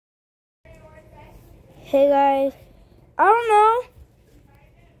Hey guys, I don't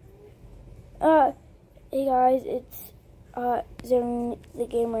know. Hey guys, it's Zone the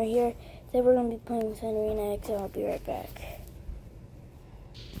Gamer here. Today we're gonna be playing Sun Arena X, and I'll be right back.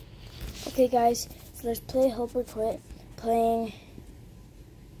 Okay guys, so let's play Hope or Quit. Playing.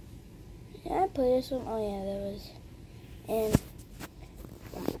 Yeah, I played this one. Oh yeah, that was. And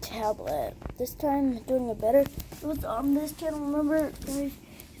on my tablet. This time doing it better. It was on this channel. Remember, guys,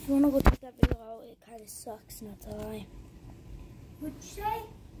 if you wanna go check that video out, it kind of sucks. Not to lie. What'd you say?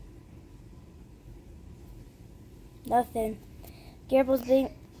 Nothing. Gabriel's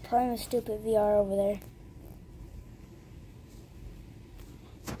playing with stupid VR over there.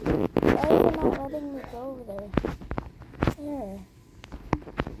 Why is it not letting me go over there? There.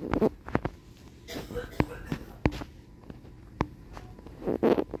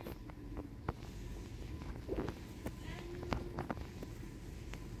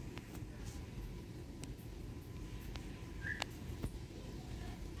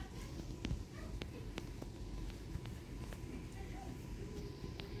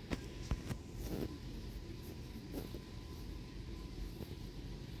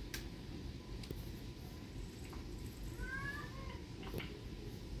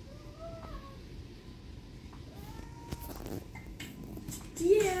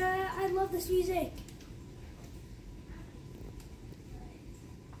 Yeah, I love this music.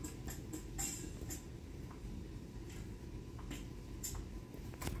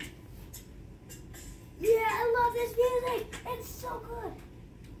 Yeah, I love this music. It's so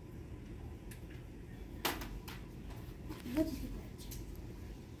good.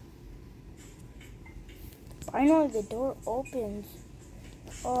 Finally, the door opens.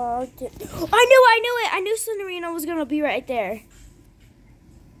 Oh, I knew it! I knew Sun Arena was gonna be right there.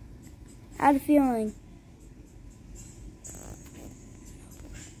 I had a feeling.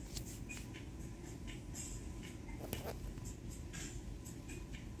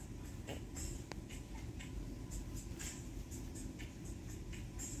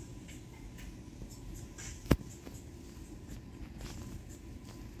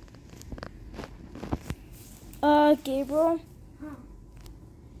 Gabriel? Huh.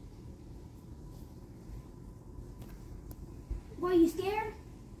 Why, you scared?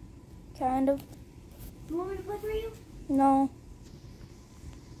 Kind of. You want me to play for you? No.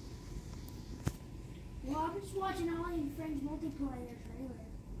 Well, I'm just watching Ollie and friends multiplayer their trailer.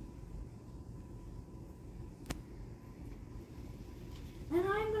 And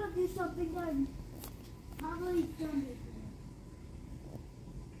I'm gonna do something that I'm probably done before.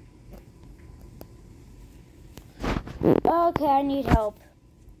 Okay, I need help.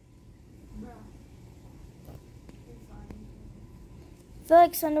 Bruh. It's fine. I feel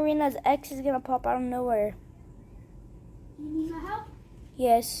like Sun Arena's X is gonna pop out of nowhere. You need my help?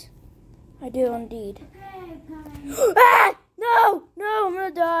 Yes, I do indeed. Okay, guys. Ah! No! No, I'm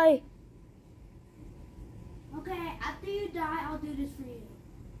gonna die. Okay, after you die, I'll do this for you.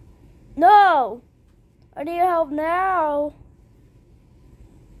 No! I need help now.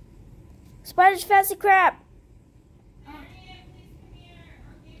 Spider's fancy crap.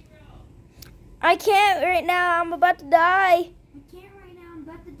 I can't right now. I'm about to die. I can't right now. I'm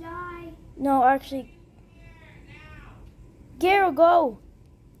about to die. No, actually. Garo, go.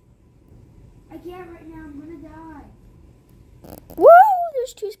 I can't right now. I'm gonna die. Woo!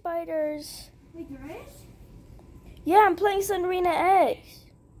 There's 2 spiders. Wait, there is? Yeah, I'm playing Sun Arena X.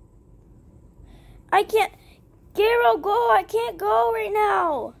 I can't. Garo, go. I can't go right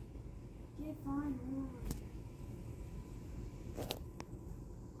now. Okay, fine. Hold on.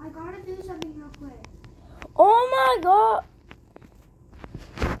 I gotta do something real quick. Oh my god.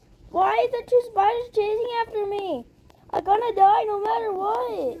 Why are the 2 spiders chasing after me? I'm gonna die no matter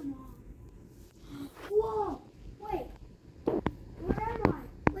what. Whoa! Wait. Where am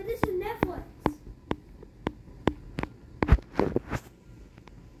I? Wait, this is Netflix.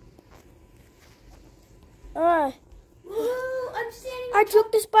 Woo! I'm standing. I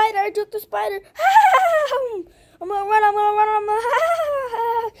took the spider. I took the spider. I'm gonna run. I'm gonna run. I'm gonna.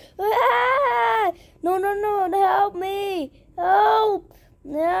 No, no, no! Help me! Help!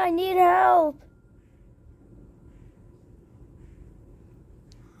 Yeah, I need help.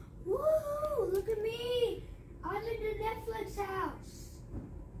 Woo! Look at me! I'm in the Netflix house.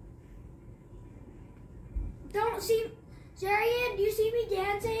 Don't see, Jarian, do you see me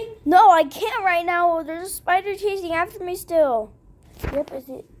dancing? No, I can't right now. There's a spider chasing after me still. Yep, is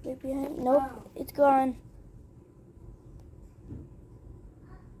it right behind? Nope, Oh. It's gone.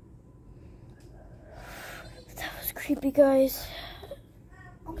 That was creepy, guys.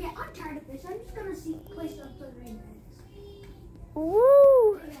 Okay, I'm tired of this. I'm just gonna play some 3 minutes.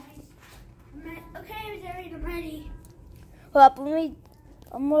 Woo! Okay, guys. Okay, Hold up, I'm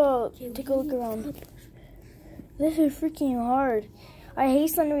gonna take a look around. This is freaking hard. I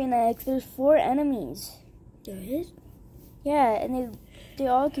hate Slenderman X. There's 4 enemies. There is? Yeah, and they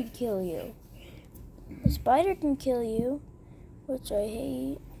all could kill you. The spider can kill you, which I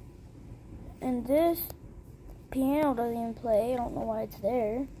hate. And this piano doesn't even play. I don't know why it's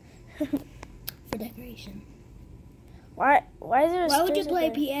there. For decoration. Why is there? Why would you play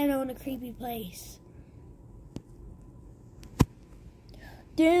piano in a creepy place?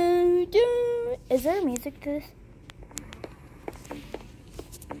 Dun, dun. Is there music to this?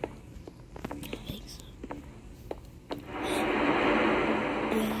 I think so.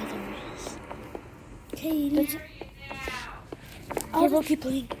 Yeah, there is. Katie. We'll keep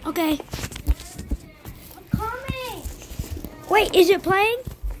playing. Okay. I'm coming. Wait, is it playing?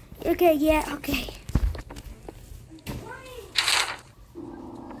 Okay, yeah, okay.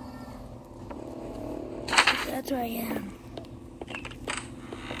 That's where I am.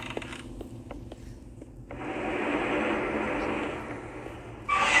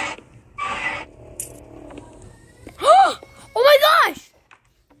 Oh my gosh!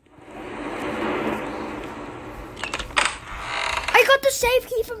 I got the safe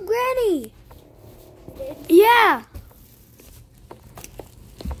key from Granny. Yeah.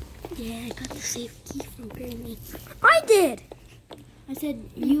 Yeah, I got the safe key from Granny. I did. I said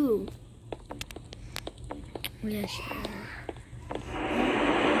you. Yeah, sure.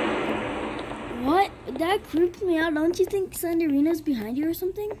 What? That creeps me out. Don't you think Slenderina's behind you or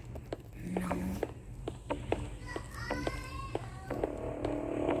something? No.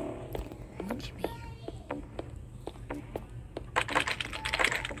 What you mean?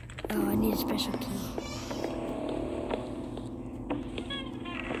 Oh, I need a special key.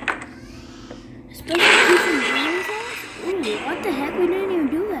 A special key from Granny's house? Ooh, what the heck? We didn't even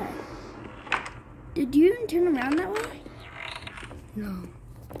do that. Did you even turn around that way? No.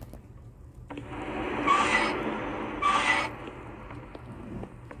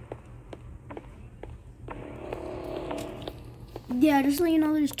 Yeah, just so you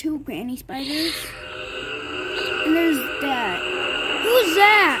know, there's 2 granny spiders. And there's that. Who's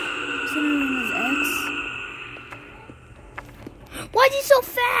that? Slenderman's ex. Why is he so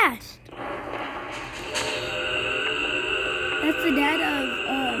fast? That's the dad of,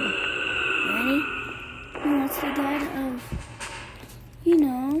 Granny. No, that's the dad of, you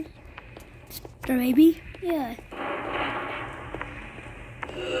know, the baby. Yeah.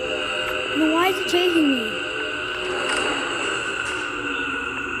 No, why is he chasing me?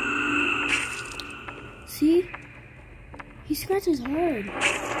 See? He scratches hard.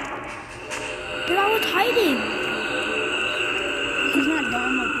 But I was hiding. He's not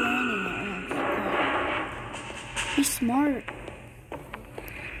dumb like Granny. He's smart.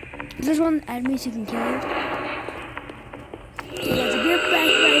 There's one enemy so you can kill him. He has a beer back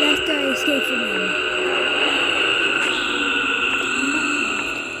right after I escape from him.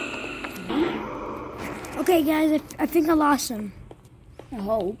 Okay, guys, I think I lost him. I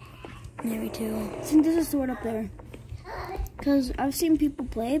hope. Yeah, me too. I think there's a sword up there. Because I've seen people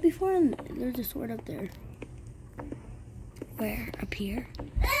play it before, and there's a sword up there. Where? Up here?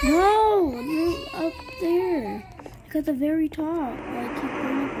 No! They're up there. Like at the very top. Like, keep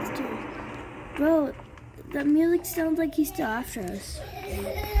going up the stairs. Bro, that music sounds like he's still after us.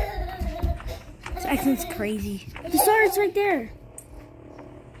 This accent's crazy. The sword's right there.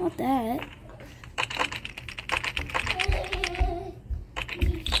 Not that.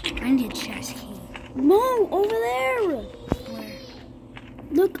 I need a chest key. No, over there. Where?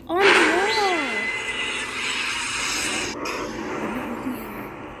 Look on the wall.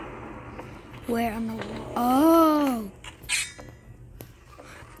 Where on the wall? Oh.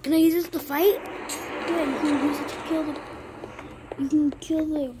 Can I use this to fight? Yeah, you can use it to kill the... You can kill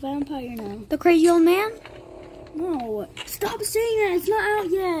the vampire now. The crazy old man? No. Stop saying that. It's not out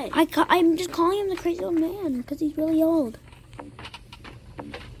yet. I'm just calling him the crazy old man because he's really old.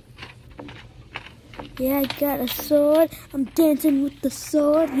 Yeah, I got a sword. I'm dancing with the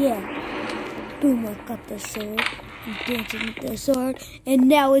sword. Yeah. Boom, I got the sword. I'm dancing with the sword. And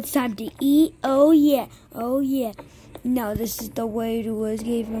now it's time to eat. Oh, yeah. Oh, yeah. Now this is the way to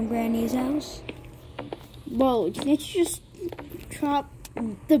escape from Granny's house. Whoa, can't you just chop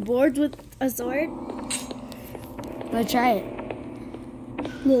the boards with a sword? Let's try it.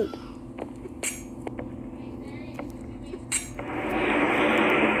 Look.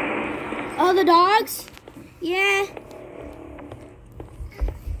 Oh, the dogs? Yeah.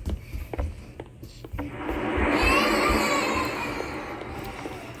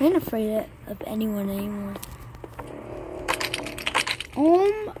 I ain't afraid of anyone anymore.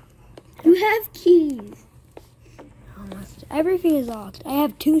 You have keys. Almost. Everything is locked. I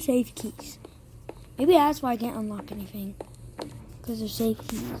have 2 safe keys. Maybe that's why I can't unlock anything. Because they're safe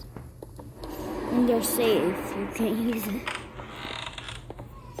keys. And they're safe. You can't use it.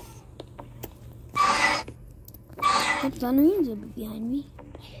 What's Thunderines behind me?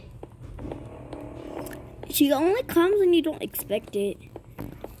 She only comes when you don't expect it.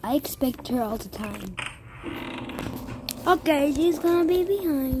 I expect her all the time. Okay, she's gonna be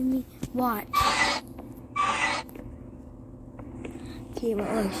behind me. Watch. Okay,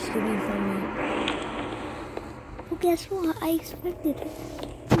 well, look, she's gonna be in front of me. Well, guess what? I expected it.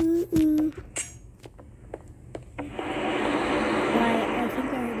 I think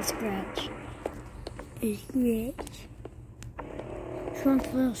I heard a scratch. A scratch? She wants a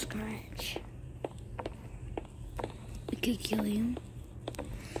little scratch. I could kill him.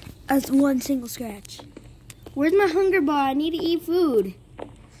 That's 1 single scratch. Where's my hunger bar? I need to eat food.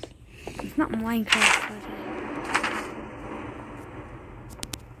 It's not Minecraft.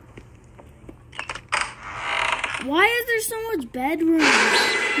 Why is there so much bedroom?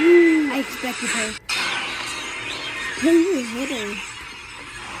 I expected her. You hit her.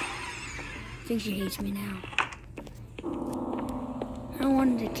 I think she hates me now. I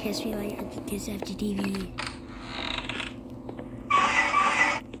wanted to kiss me like I could kiss FGTV.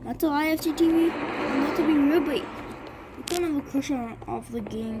 That's all IFTTV. Not to be rude, but you don't have a crush on off the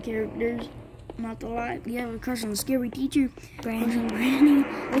game characters. Not to lie. You have a crush on the scary teacher. Granny.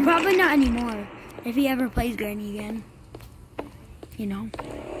 Well, probably not anymore. If he ever plays Granny again. You know?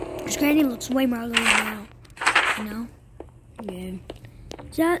 Because Granny looks way more ugly now. You know? Yeah.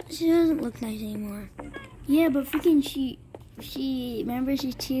 She doesn't look nice anymore. Yeah, but freaking she remember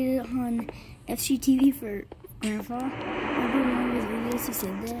she cheated on FGTV for Grandpa? Remember one of his videos he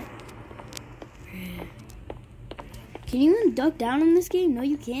said that? Can you even duck down in this game? No,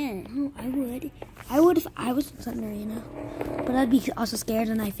 you can't. Oh, I would. I would if I was in Sun Arena. But I'd be also scared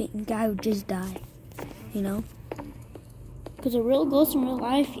and I think I would just die. You know? Because a real ghost in real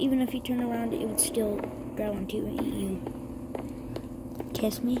life, even if you turn around, it would still grab onto you and eat you.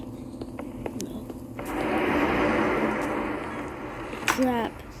 Kiss me? No.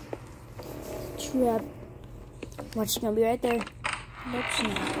 Trap. Watch, she's gonna be right there. Nope, she's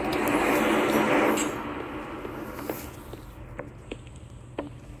not.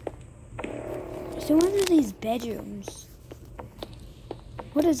 So what are these bedrooms?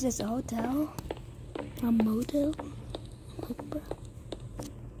 What is this, a hotel? A motel?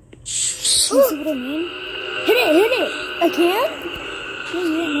 See what I mean? Hit it! I can? Yeah, you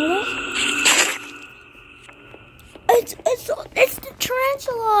didn't know that? It's the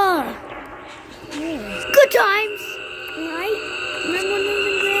tarantula! Yeah. Good times! Right? Remember when there was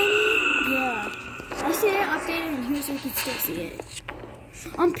in Granny? Yeah. I see it updated and here so you can still see it.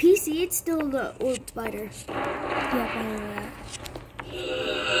 On PC, it's still the old spider. Yeah, I know that.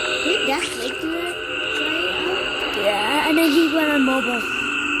 Did that Flake do that? Try it out? Yeah, and then he went on mobile.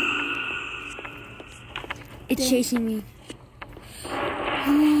 It's chasing me.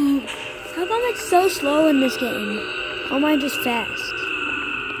 How come it's so slow in this game? Or am I just fast?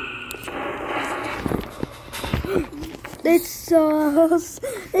 It's so...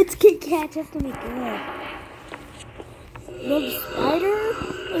 It can catch up to me good. The spider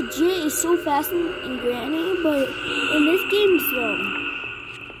legit is so fast in Granny, but in this game it's slow.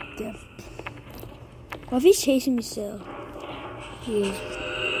 Yeah. Well, if he's chasing me still. He is.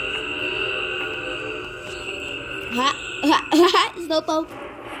 Ha! Ha! Ha! Snowpoke.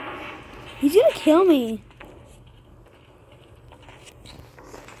 He's gonna kill me.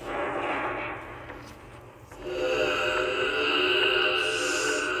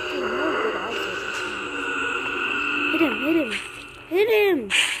 Hit him!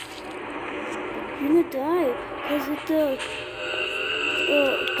 You're gonna die because of the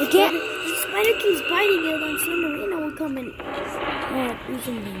spider keeps biting you, then Slenderina will come and do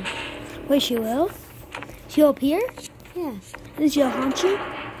something. Wait, she will? She'll appear? Yeah. And she'll haunt you?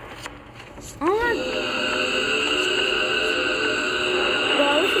 Well,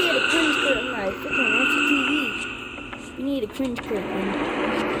 I wish we had a cringe curtain like freaking FTV. We need a cringe curtain.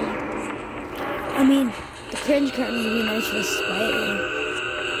 I mean, the cringe curtain would be nice for the spider.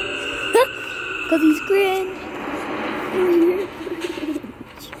 Because he's cringe.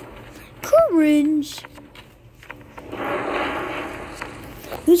 Cringe.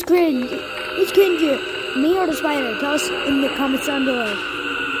 Who's cringe? Who's cringe? Me or the spider? Tell us in the comments down below.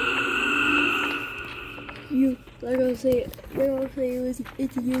 You. They're gonna say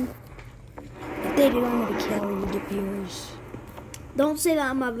it's you. If they do, I'm gonna kill you, the viewers. Don't say that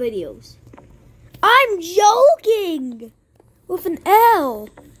on my videos. I'm joking! With an L.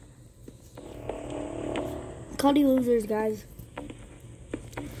 collie losers, guys.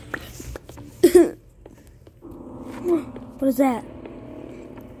 What is that?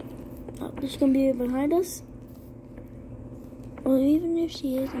 Oh, she's gonna be behind us? Well, even if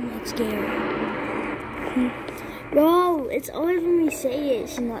she is, I'm not scared. Bro, it's always when we say it,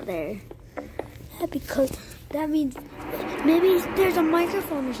 she's not there. Yeah, because that means maybe there's a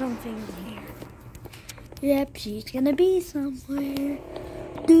microphone or something here. Yep, she's gonna be somewhere.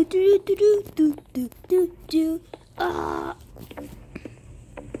 Do do do do do do do do.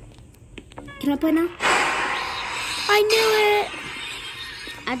 Can I play now? I knew it.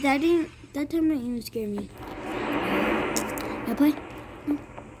 That time didn't even scare me. Can I play? No.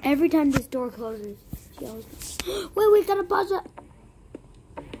 Every time this door closes, she always. Wait, we gotta pause it.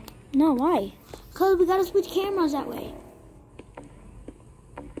 No, why? Cause we gotta switch cameras that way.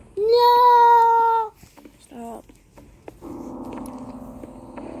 No! Stop.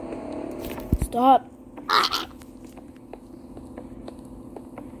 Stop.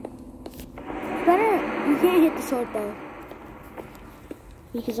 Better, you can't hit the sword though.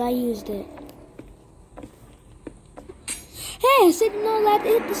 Because I used it. Hey, I said no allowed to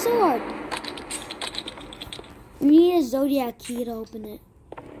hit the sword. We need a zodiac key to open it.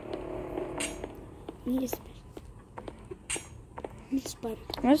 We need a spider.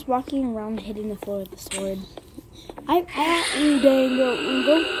 I'm just walking around hitting the floor with the sword. Dang,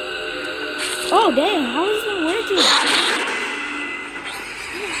 go. Oh, dang, how is that working?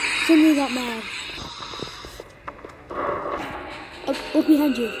 Somebody got mad. Look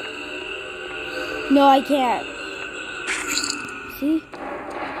behind you. No, I can't. See?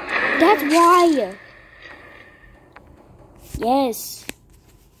 That's why. Yes.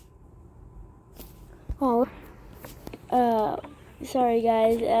 Oh. Sorry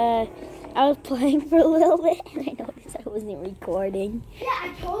guys. I was playing for a little bit and I noticed I wasn't recording. Yeah,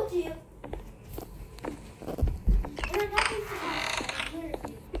 I told you.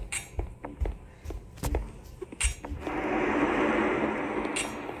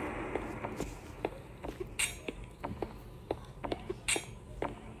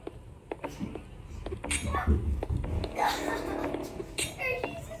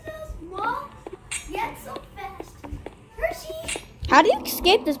 How do you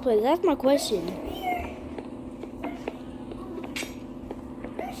escape this place? That's my question.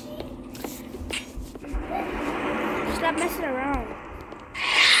 Stop messing around.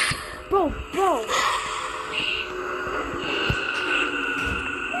 Bro.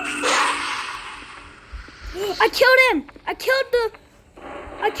 I killed him. I killed him.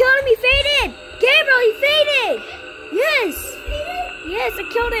 He faded. Gabriel, he faded. Yes, I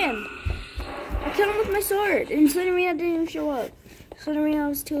killed him. I killed him with my sword, and Slenderina didn't even show up. Slenderina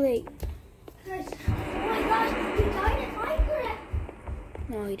was too late. Oh my gosh, he died in Minecraft.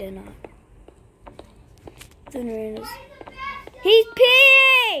 No, he did not. Slenderina's. He's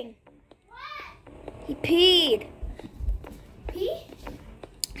peeing! What? He peed. Pee?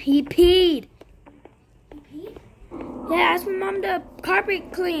 He peed. Pee? Yeah, ask my mom to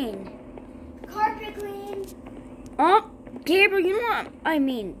carpet clean. Carpet clean. Oh, Gabriel, you know what I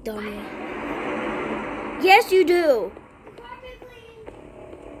mean, dummy. Yes, you do. Carpet clean.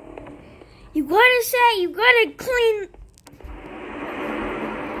 You gotta clean.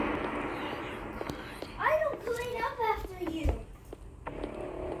 I don't clean up after you.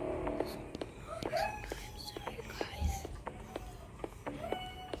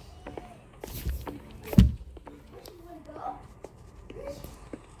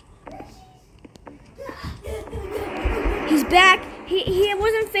 He's back. He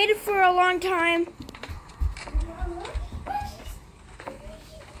wasn't faded for a long time.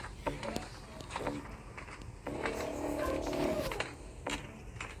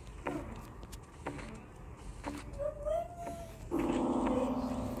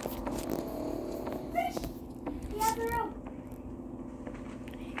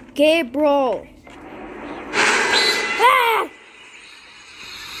 Gabriel. Ah!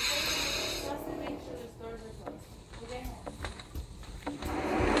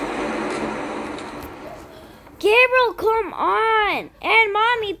 Gabriel, come on! And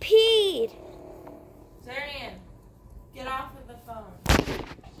mommy peed. Zarian, get off of the phone.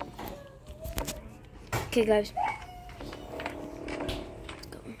 Okay, guys.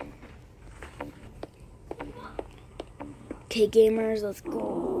 Okay, gamers, let's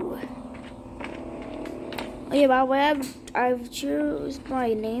go. Oh yeah, by the way, I've choose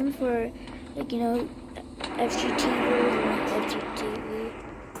my name for, like, you know, FGTV and FGTV.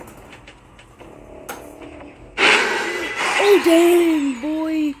 Oh dang,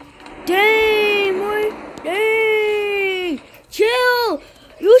 boy! Dang, boy! Dang! Chill!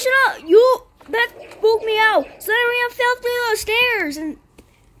 That spooked me out! stairs and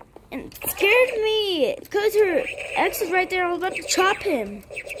scared me because her ex is right there. I was about to chop him.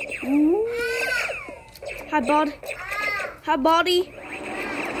 Ooh. Hi, bud. Hi, buddy.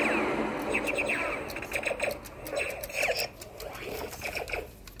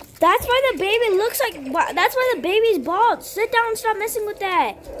 That's why the baby looks like. That's why the baby's bald. Sit down and stop messing with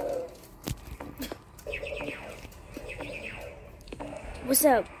that. What's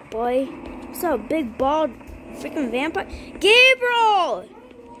up, boy? What's up, big bald freaking vampire? Gabriel!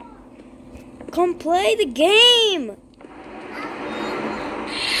 Come play the game!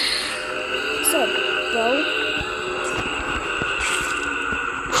 What's up, bro?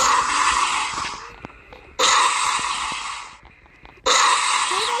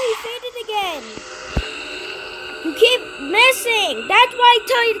 Gabriel, he fainted again! You keep missing! That's why I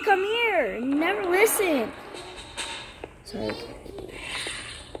tell you to come here! You never listen. Sorry.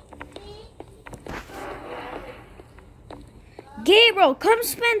 Gabriel, come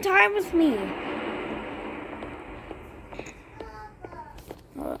spend time with me.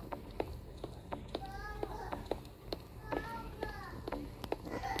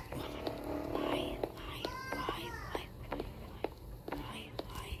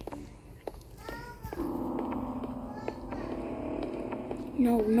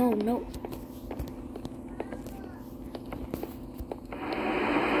 No.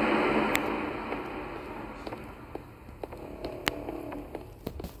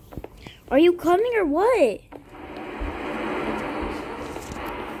 Are you coming or what?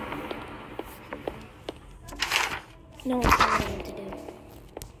 No, it's not what to do.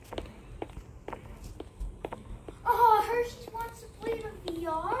 Oh, Hershey wants to play the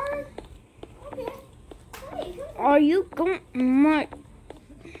VR? Okay. Hey, good. Are you going? My.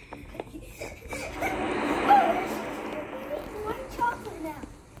 Chocolate now.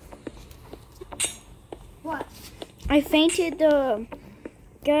 What? I fainted the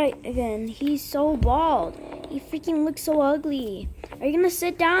guy again. He's so bald. He freaking looks so ugly. Are you gonna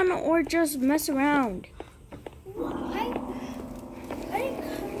sit down or just mess around? Why? I didn't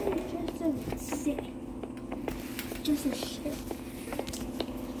come here just to sit. Just a shit.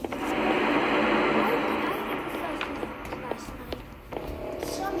 Last night.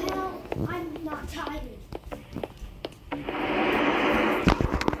 Somehow, I'm not tired.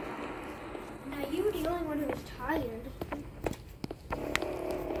 Now, you were the only one who was tired.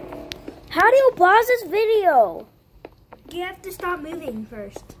 How do you pause this video? You have to stop moving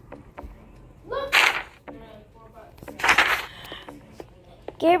first. Look!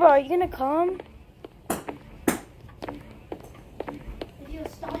 Gabriel, are you gonna come? If you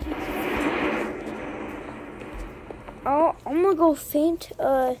stop I'm gonna go faint.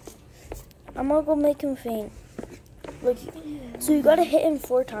 I'm gonna go make him faint. Look, so you gotta hit him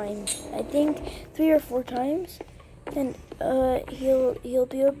 4 times. I think 3 or 4 times, and he'll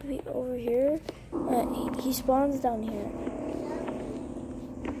be over here. He spawns down here.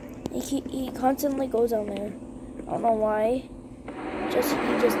 He constantly goes down there. I don't know why. He just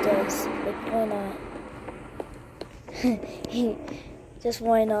does. Like, why not?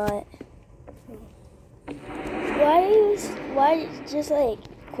 Why not? Why just like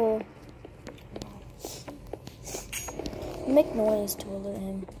cool. Make noise to alert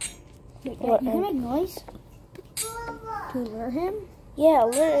him. You can make noise? To alert him? Yeah,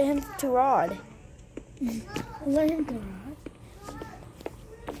 alert him to Rod. Alert him to Rod?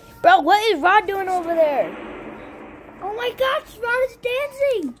 Bro, what is Rod doing over there? Oh my gosh, Rod is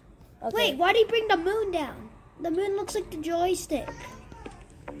dancing! Okay. Wait, why did he bring the moon down? The moon looks like the joystick.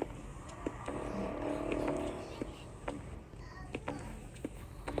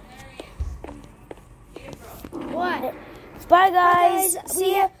 What? Bye guys. Bye, guys.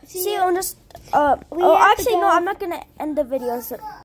 See you. See you on just. have to Actually, no, go. I'm not gonna end the video. So